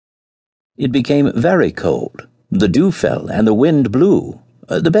It became very cold. The dew fell and the wind blew.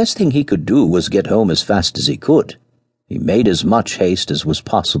 The best thing he could do was get home as fast as he could. He made as much haste as was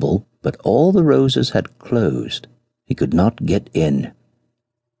possible, but all the roses had closed. He could not get in.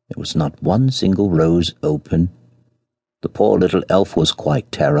 There was not one single rose open. The poor little elf was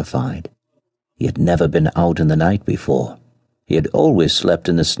quite terrified. He had never been out in the night before. He had always slept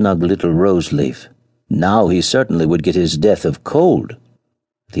in the snug little rose leaf. Now he certainly would get his death of cold.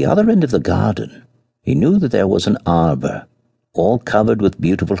 At the other end of the garden, he knew that there was an arbor, all covered with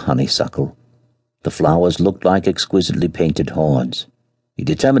beautiful honeysuckle. The flowers looked like exquisitely painted horns. He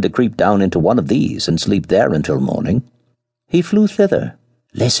determined to creep down into one of these and sleep there until morning. He flew thither.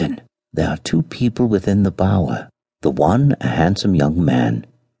 Listen, there are two people within the bower, the one a handsome young man,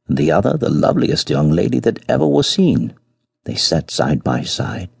 and the other the loveliest young lady that ever was seen. They sat side by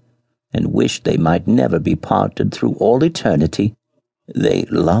side, and wished they might never be parted through all eternity. They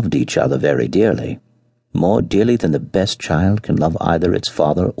loved each other very dearly, more dearly than the best child can love either its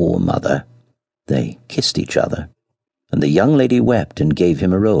father or mother. They kissed each other, and the young lady wept and gave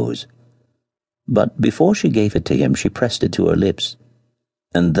him a rose. But before she gave it to him, she pressed it to her lips,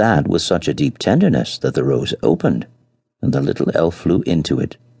 and that with such a deep tenderness that the rose opened, and the little elf flew into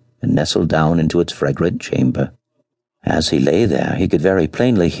it, and nestled down into its fragrant chamber. As he lay there, he could very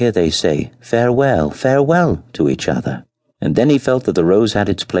plainly hear they say, "Farewell, farewell," to each other, and then he felt that the rose had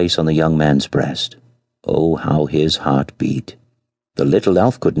its place on the young man's breast. Oh, how his heart beat! The little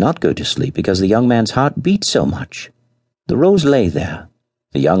elf could not go to sleep because the young man's heart beat so much. The rose lay there.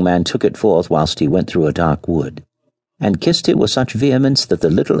 The young man took it forth whilst he went through a dark wood, and kissed it with such vehemence that the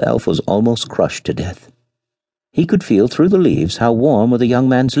little elf was almost crushed to death. He could feel through the leaves how warm were the young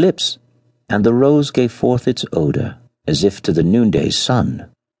man's lips, and the rose gave forth its odor, as if to the noonday sun.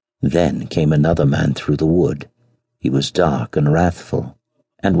 Then came another man through the wood. He was dark and wrathful,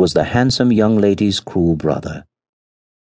 and was the handsome young lady's cruel brother.